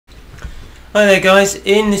Hi there guys,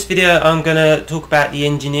 in this video I'm going to talk about the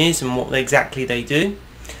engineers and what exactly they do.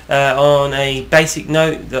 On a basic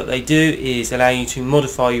note, what they do is allow you to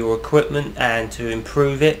modify your equipment and to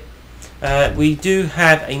improve it. We do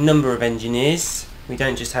have a number of engineers, we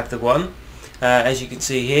don't just have the one. As you can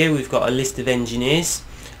see here, we've got a list of engineers.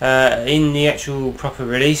 In the actual proper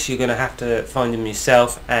release you're going to have to find them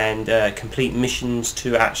yourself and complete missions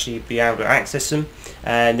to actually be able to access them,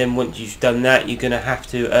 and then once you've done that you're going to have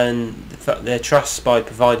to earn their trust by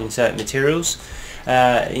providing certain materials.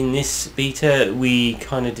 In this beta we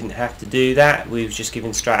kind of didn't have to do that, we've just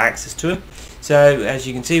given straight access to them. So as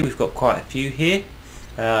you can see we've got quite a few here.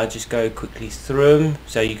 I'll just go quickly through them,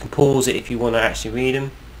 so you can pause it if you want to actually read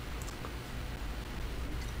them.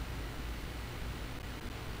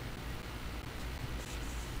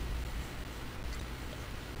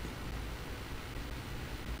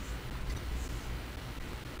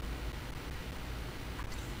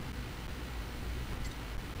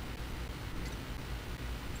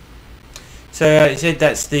 So it said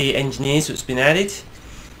that's the engineers that's been added.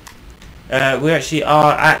 We actually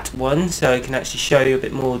are at one, so I can actually show you a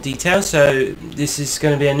bit more detail. So this is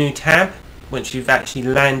going to be a new tab once you've actually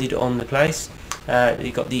landed on the place.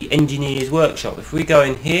 You've got the engineers workshop. If we go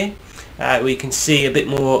in here, we can see a bit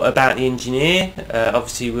more about the engineer.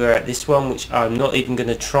 Obviously we're at this one, which I'm not even going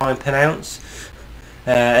to try and pronounce.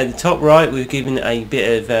 At the top right we've given a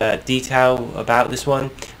bit of detail about this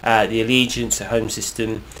one, the allegiance, the home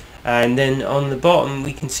system, and then on the bottom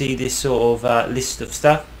we can see this sort of list of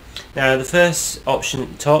stuff. Now the first option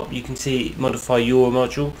at the top, you can see modify your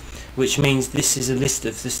module, which means this is a list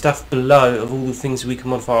of the stuff below of all the things we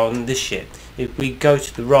can modify on this ship. If we go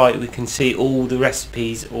to the right we can see all the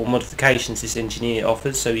recipes or modifications this engineer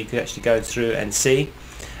offers, so you could actually go through and see.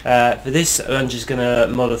 For this I'm just going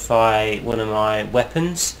to modify one of my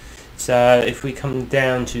weapons. So if we come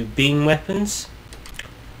down to beam weapons,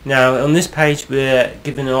 now on this page we're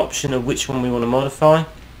given an option of which one we want to modify.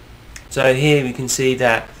 So here we can see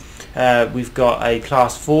that we've got a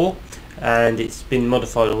class 4 and it's been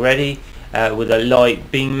modified already with a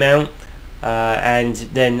light beam mount, and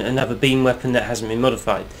then another beam weapon that hasn't been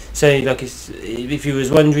modified. So like if you was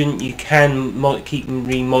wondering, you can keep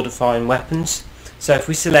remodifying weapons. So if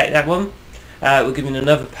we select that one, we're given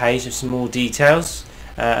another page of some more details.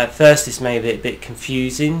 At first this may be a bit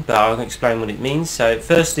confusing, but I'll explain what it means. So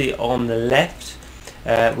firstly on the left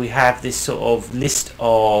we have this sort of list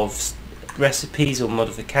of recipes or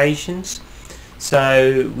modifications.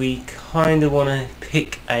 So we kind of want to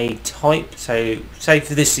pick a type. So say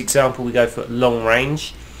for this example we go for long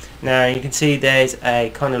range. Now you can see there's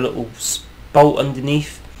a kind of little bolt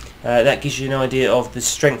underneath. That gives you an idea of the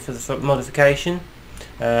strength of the modification.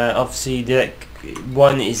 Obviously the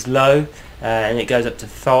 1 is low and it goes up to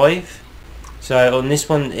 5. So on this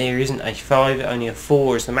one there isn't a 5, only a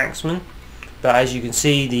 4 is the maximum. But as you can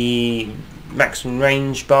see the maximum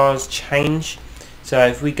range bars change. So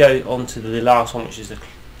if we go on to the last one, which is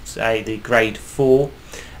say the grade 4,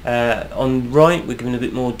 on the right we're given a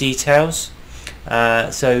bit more details.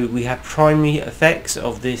 So we have primary effects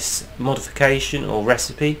of this modification or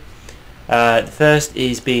recipe. The first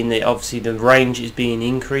is being that obviously the range is being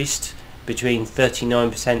increased between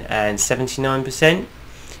 39% and 79%.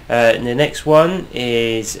 And the next one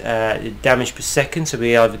is the damage per second, so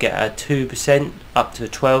we either get a 2% up to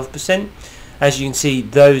 12%. As you can see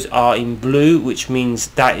those are in blue, which means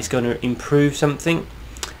that is going to improve something.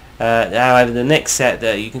 However the next set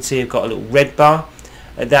that you can see I've got a little red bar,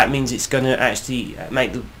 that means it's going to actually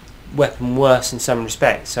make the weapon worse in some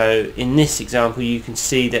respects. So in this example you can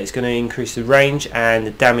see that it's going to increase the range and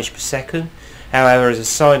the damage per second. However as a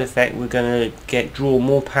side effect we're going to draw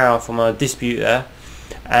more power from our disputer,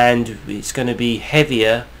 and it's going to be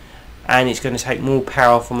heavier and it's going to take more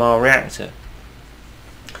power from our reactor.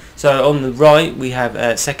 So on the right we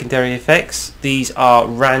have secondary effects. These are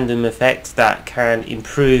random effects that can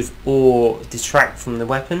improve or detract from the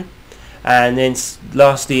weapon. And then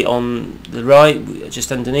lastly on the right,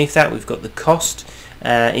 just underneath that, we've got the cost.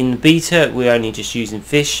 In the beta we're only just using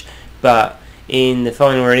fish, but in the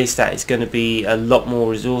final release that is going to be a lot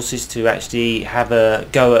more resources to actually have a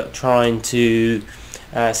go at trying to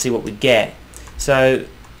see what we get. So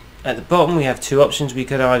at the bottom we have two options. We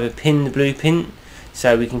could either pin the blueprint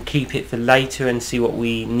so we can keep it for later and see what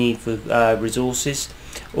we need for resources,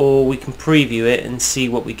 or we can preview it and see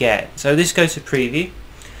what we get. So this goes to preview.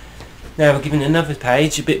 Now we're given another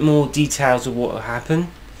page, a bit more details of what will happen.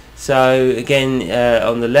 So again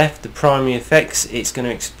on the left, the primary effects, it's going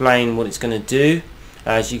to explain what it's going to do.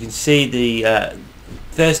 As you can see, the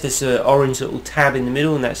first there's an orange little tab in the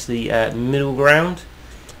middle, and that's the middle ground.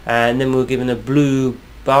 And then we're given a blue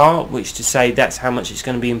bar, which to say that's how much it's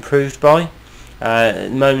going to be improved by. At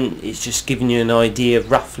the moment it's just giving you an idea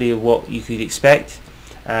roughly of what you could expect,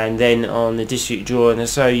 and then on the distributed draw and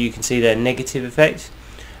so you can see their negative effect.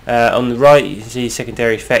 On the right you can see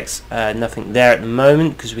secondary effects, nothing there at the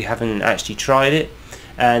moment because we haven't actually tried it.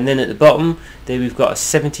 And then at the bottom there we've got a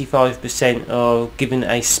 75% of giving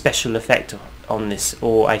a special effect on this,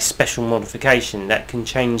 or a special modification that can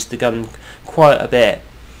change the gun quite a bit.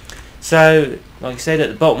 So like I said, at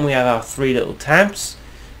the bottom we have our three little tabs.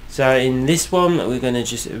 So in this one we're going to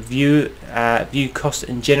just view cost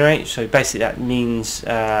and generate. So basically that means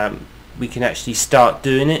we can actually start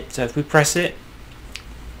doing it. So if we press it,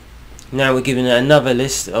 now we're given another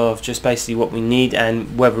list of just basically what we need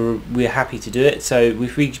and whether we're happy to do it. So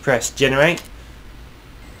if we press generate,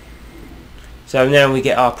 so now we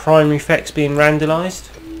get our primary effects being randomized.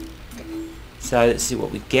 So let's see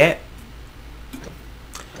what we get.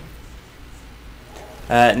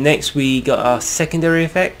 Next we got our secondary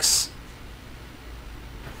effects.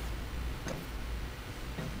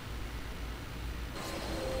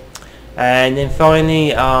 And then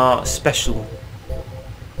finally our special.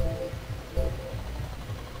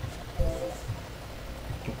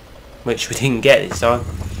 Which we didn't get this time.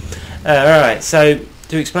 Alright, so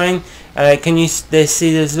to explain, can you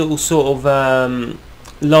see there's little sort of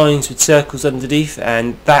lines with circles underneath,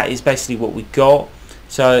 and that is basically what we got.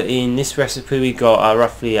 So in this recipe we got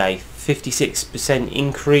roughly a 56%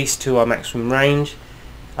 increase to our maximum range.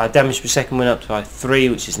 Our damage per second went up by 3,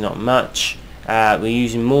 which is not much. We're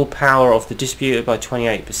using more power off the distributor by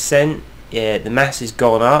 28%. Yeah, the mass has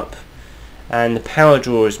gone up, and the power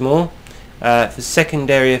draw is more. For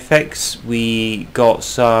secondary effects we got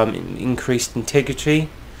some increased integrity.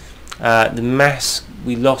 The mass,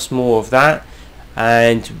 we lost more of that,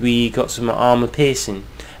 and we got some armor piercing,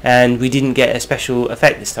 and we didn't get a special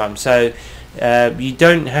effect this time. So you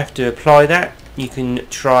don't have to apply that, you can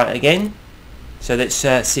try it again. So let's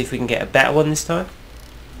see if we can get a better one this time.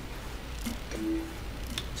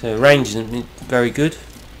 So range isn't very good,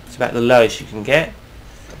 it's about the lowest you can get.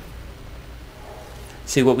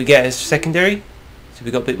 See what we get as secondary. So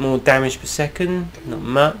we got a bit more damage per second, not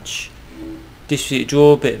much. Distributed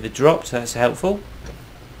draw, a bit of a drop, so that's helpful.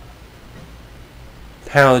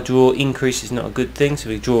 Power draw increase is not a good thing, so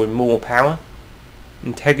we're drawing more power.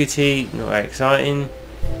 Integrity, not very exciting.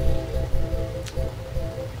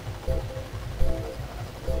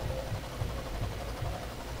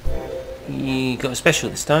 You got a special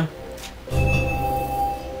this time.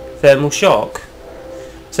 Thermal shock.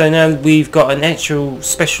 So now we've got an actual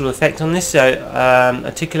special effect on this. So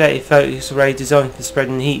articulated focus array designed for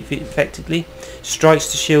spreading heat effectively.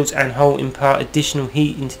 Strikes the shields and hull impart additional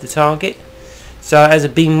heat into the target. So as a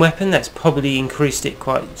beam weapon, that's probably increased it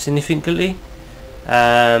quite significantly.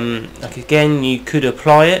 Like again, you could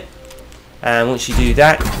apply it, and once you do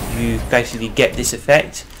that, you basically get this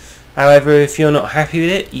effect. However, if you're not happy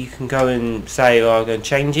with it, you can go and say, oh, I'm going to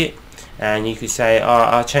change it, and you could say, oh,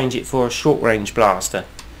 I'll change it for a short range blaster.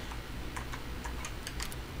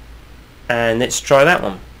 And let's try that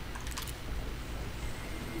one.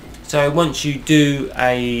 So once you do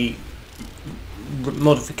a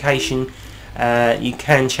modification, you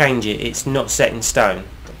can change it. It's not set in stone.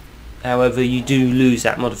 However, you do lose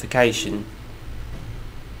that modification.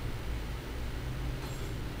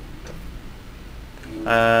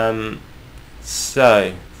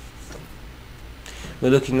 So we're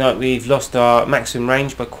looking like we've lost our maximum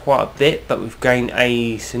range by quite a bit, but we've gained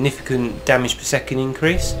a significant damage per second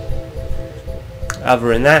increase. Other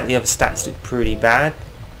than that, the other stats look pretty bad.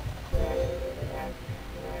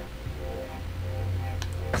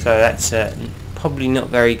 So that's probably not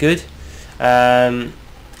very good.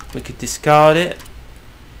 We could discard it.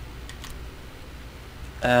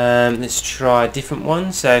 Let's try a different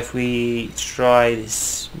one. So if we try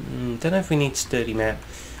this, don't know if we need sturdy map.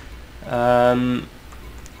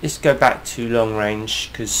 Let's go back to long range,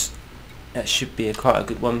 because that should be quite a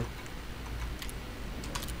good one.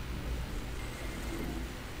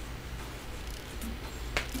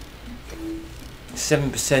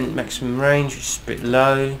 %, maximum range, which is a bit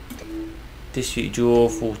low. Distributed draw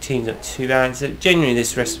 14, not too bad. So generally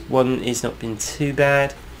this rest one is not been too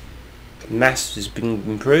bad. Mass has been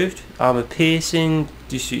improved. Armor piercing,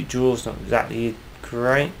 distributed draw is not exactly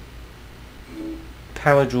great.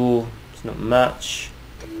 Power draw is not much.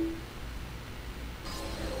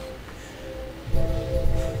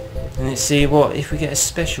 And let's see what if we get a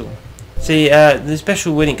special. See, the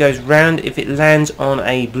special, when it goes round, if it lands on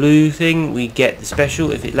a blue thing, we get the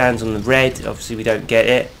special. If it lands on the red, obviously we don't get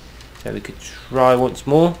it. So we could try once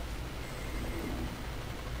more.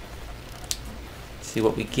 See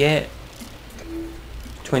what we get.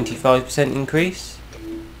 25% increase.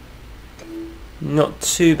 Not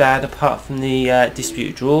too bad apart from the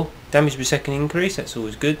disputed draw. Damage per second increase, that's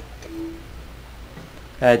always good.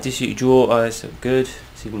 Disputed draw, oh, that's not good.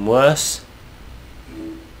 It's even worse.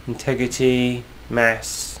 Integrity,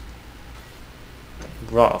 mass,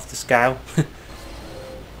 right off the scale.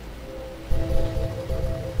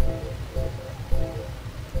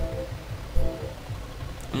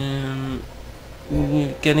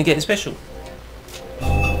 Gonna get a special.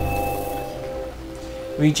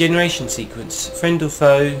 Regeneration sequence. Friend or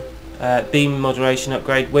foe, beam moderation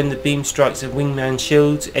upgrade. When the beam strikes a wingman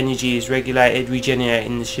shield, energy is regulated,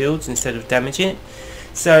 regenerating the shields instead of damaging it.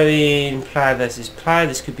 So in player versus player,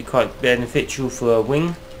 this could be quite beneficial for a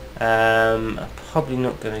wing. I'm probably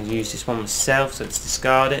not going to use this one myself, so let's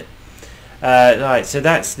discard it. Right, so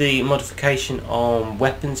that's the modification on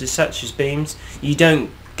weapons as such as beams. You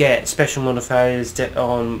don't get special modifiers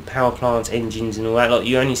on power plants, engines and all that. Like,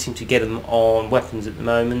 you only seem to get them on weapons at the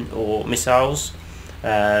moment, or missiles.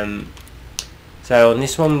 So on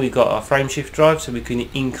this one we've got our frame shift drive, so we can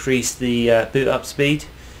increase the boot up speed,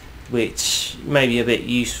 which may be a bit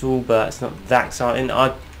useful, but it's not that exciting.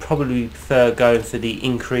 I'd probably prefer going for the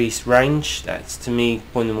increased range. That's to me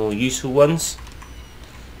one of the more useful ones.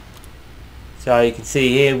 So you can see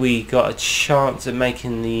here we got a chance of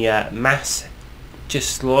making the mass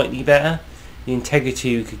just slightly better. The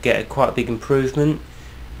integrity we could get quite a big improvement.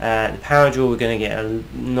 The power draw we're going to get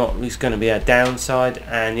it's going to be a downside,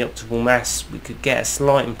 and the optimal mass we could get a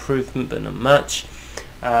slight improvement but not much.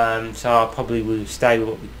 So I probably will stay with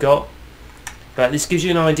what we've got. But this gives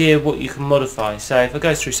you an idea of what you can modify. So if I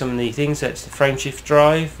go through some of the things, that's the frame shift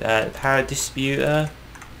drive, the power distributor.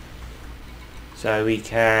 So we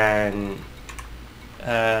can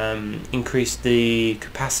increase the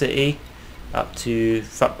capacity up to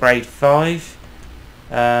grade 5.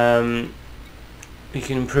 We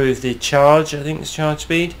can improve the charge, I think it's charge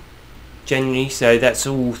speed generally, so that's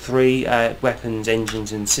all three weapons,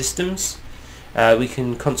 engines and systems. We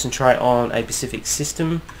can concentrate on a specific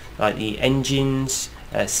system like the engines,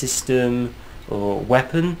 system or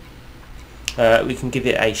weapon. We can give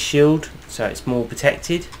it a shield so it's more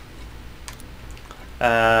protected.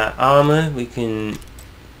 Armor, we can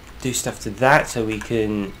do stuff to that, so we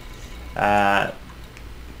can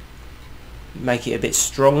make it a bit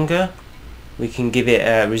stronger. We can give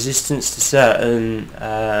it resistance to certain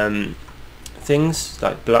things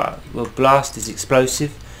like blast is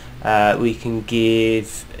explosive. We can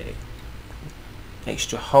give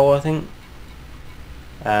extra hull, I think.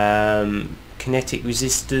 Kinetic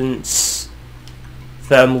resistance,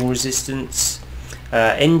 thermal resistance.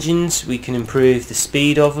 Engines, we can improve the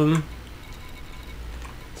speed of them.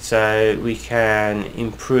 So we can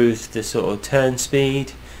improve the sort of turn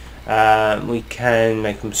speed. We can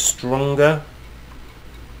make them stronger.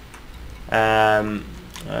 Right,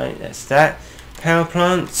 that's that. Power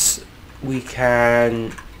plants, we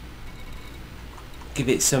can give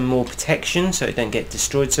it some more protection so it don't get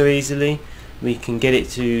destroyed so easily. We can get it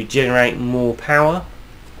to generate more power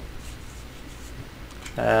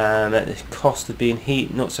at the cost of being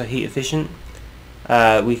not so heat efficient.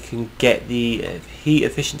 We can get the heat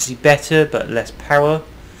efficiency better but less power.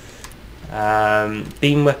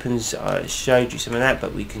 Beam weapons, I showed you some of that,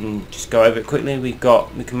 but we can just go over it quickly. We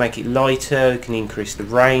can make it lighter, we can increase the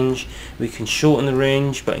range, we can shorten the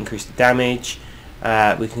range but increase the damage,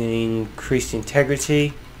 we can increase the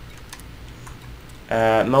integrity.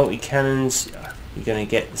 Multi-cannons, you're going to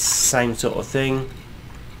get the same sort of thing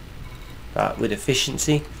but with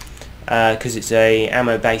efficiency, because it's a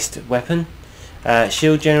ammo based weapon.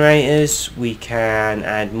 Shield generators, we can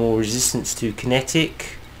add more resistance to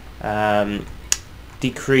kinetic,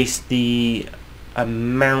 decrease the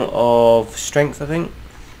amount of strength, I think,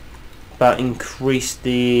 but increase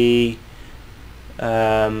the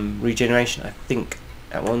regeneration, I think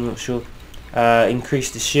that one, I'm not sure.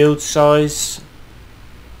 Increase the shield size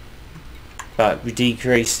but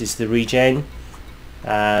decreases the regen.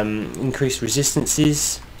 Increase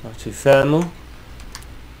resistances to thermal,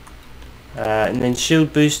 and then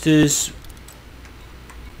shield boosters,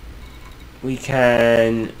 we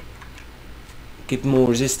can give more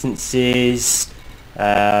resistances,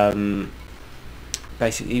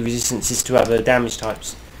 basically resistances to other damage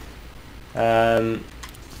types. Could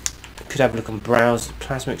have a look on browse.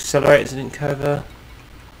 Plasma accelerators I didn't cover,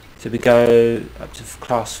 so we go up to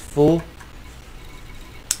class 4.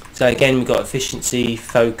 So again we've got efficiency,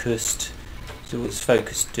 focused. So what's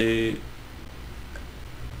focused do?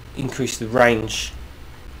 Increase the range,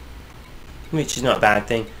 which is not a bad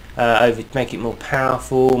thing. Make it more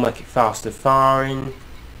powerful, make it faster firing.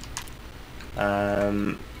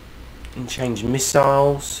 and change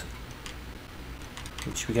missiles,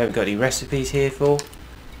 which we haven't got any recipes here for.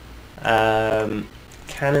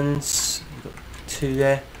 Cannons, we've got 2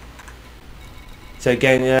 there. So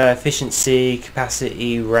again, efficiency,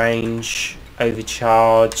 capacity, range,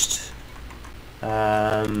 overcharged.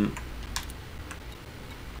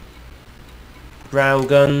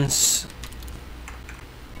 Railguns.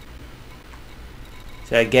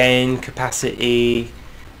 So again, capacity,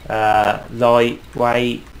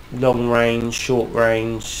 lightweight, long range, short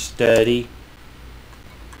range, sturdy.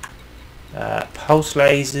 Pulse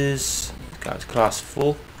lasers, go to class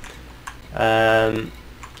 4.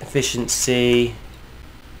 Efficiency,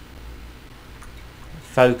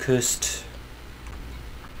 focused,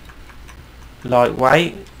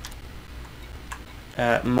 lightweight.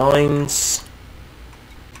 Mines.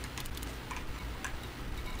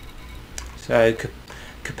 So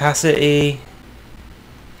capacity,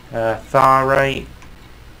 fire rate,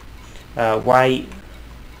 weight,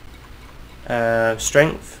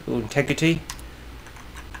 strength or integrity.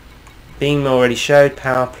 Beam already showed.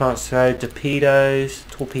 Power plants showed. Torpedoes.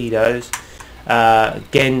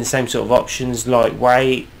 Again, the same sort of options: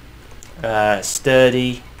 lightweight,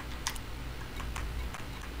 sturdy.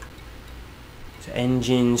 So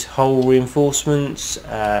engines, hull reinforcements.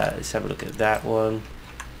 Let's have a look at that one.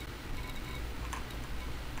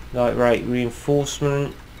 Lightweight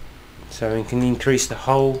reinforcement, so we can increase the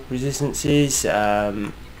hull resistances.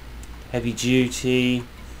 Heavy duty,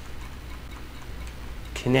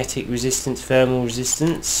 kinetic resistance, thermal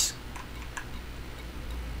resistance.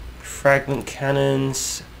 Fragment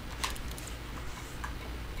cannons,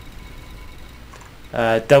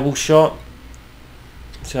 double shot.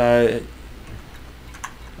 So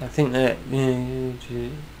I think that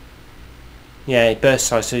yeah, burst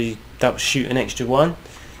size, so you double shoot an extra one.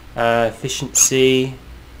 Efficiency,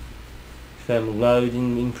 thermal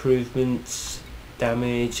loading improvements,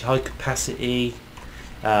 damage, high capacity,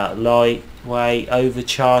 lightweight,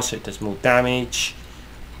 overcharge, so it does more damage,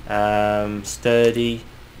 sturdy,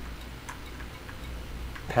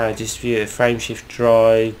 power distributor, frame shift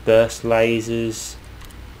drive, burst lasers.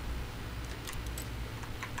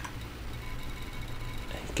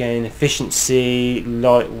 Again, efficiency,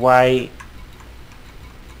 lightweight,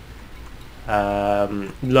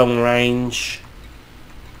 long range,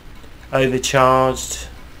 overcharged.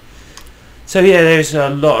 So yeah, there's a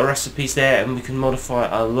lot of recipes there, and we can modify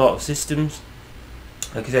a lot of systems.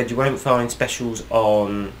 Like I said, you won't find specials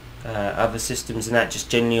on other systems and that, just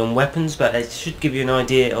generally on weapons, but it should give you an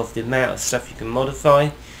idea of the amount of stuff you can modify.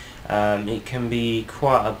 It can be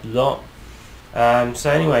quite a lot. So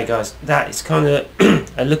anyway guys, that is kind of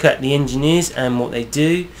a look at the engineers and what they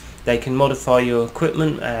do. They can modify your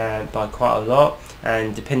equipment by quite a lot,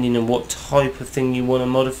 and depending on what type of thing you want to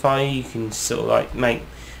modify, you can sort of like make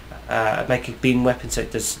a beam weapon so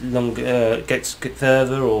it does longer, gets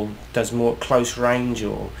further, or does more close range,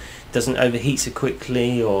 or doesn't overheat so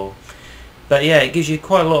quickly, or. But yeah, it gives you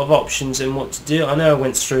quite a lot of options and what to do. I know I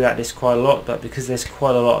went through this quite a lot, but because there's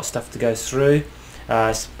quite a lot of stuff to go through,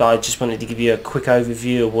 but I just wanted to give you a quick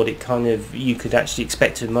overview of what it kind of you could actually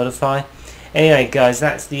expect to modify. Anyway guys,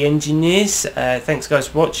 that's the engineers. Thanks guys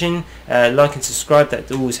for watching. Like and subscribe,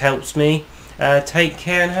 that always helps me. Take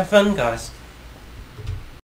care and have fun guys.